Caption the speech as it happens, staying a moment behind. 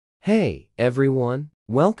Hey, everyone,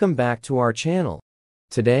 welcome back to our channel.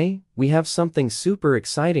 Today, we have something super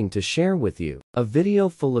exciting to share with you, a video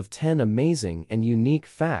full of 10 amazing and unique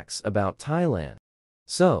facts about Thailand.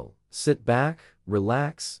 So, sit back,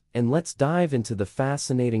 relax, and let's dive into the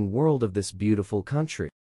fascinating world of this beautiful country.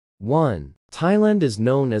 1. Thailand is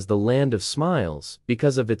known as the Land of Smiles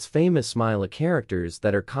because of its famous smile characters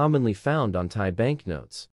that are commonly found on Thai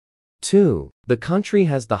banknotes. 2. The country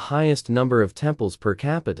has the highest number of temples per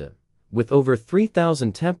capita, with over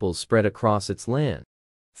 3,000 temples spread across its land.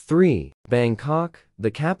 3. Bangkok,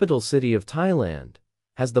 the capital city of Thailand,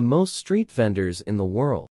 has the most street vendors in the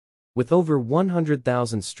world. With over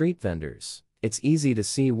 100,000 street vendors, it's easy to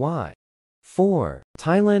see why. 4.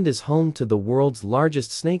 Thailand is home to the world's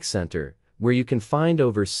largest snake center, where you can find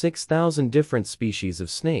over 6,000 different species of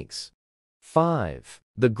snakes. 5.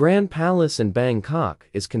 The Grand Palace in Bangkok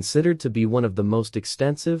is considered to be one of the most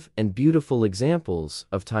extensive and beautiful examples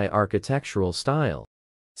of Thai architectural style.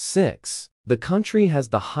 6. The country has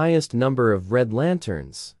the highest number of red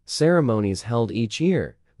lanterns, ceremonies held each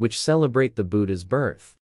year, which celebrate the Buddha's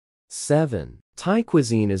birth. 7. Thai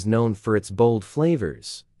cuisine is known for its bold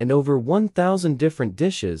flavors, and over 1,000 different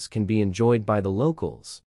dishes can be enjoyed by the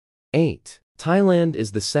locals. 8. Thailand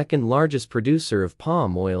is the second largest producer of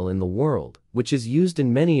palm oil in the world, which is used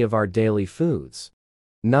in many of our daily foods.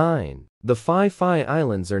 9. The Phi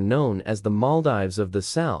Islands are known as the Maldives of the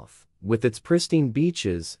South, with its pristine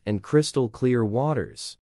beaches and crystal-clear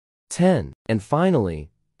waters. 10. And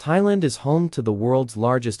finally, Thailand is home to the world's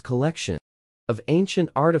largest collection of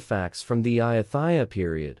ancient artifacts from the Ayutthaya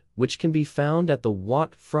period, which can be found at the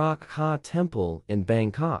Wat Phra Ka Temple in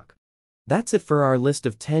Bangkok. That's it for our list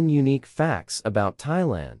of 10 unique facts about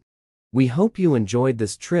Thailand. We hope you enjoyed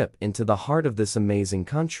this trip into the heart of this amazing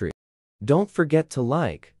country. Don't forget to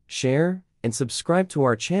like, share, and subscribe to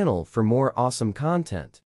our channel for more awesome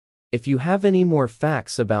content. If you have any more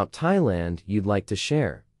facts about Thailand you'd like to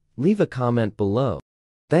share, leave a comment below.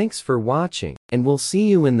 Thanks for watching, and we'll see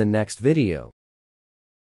you in the next video.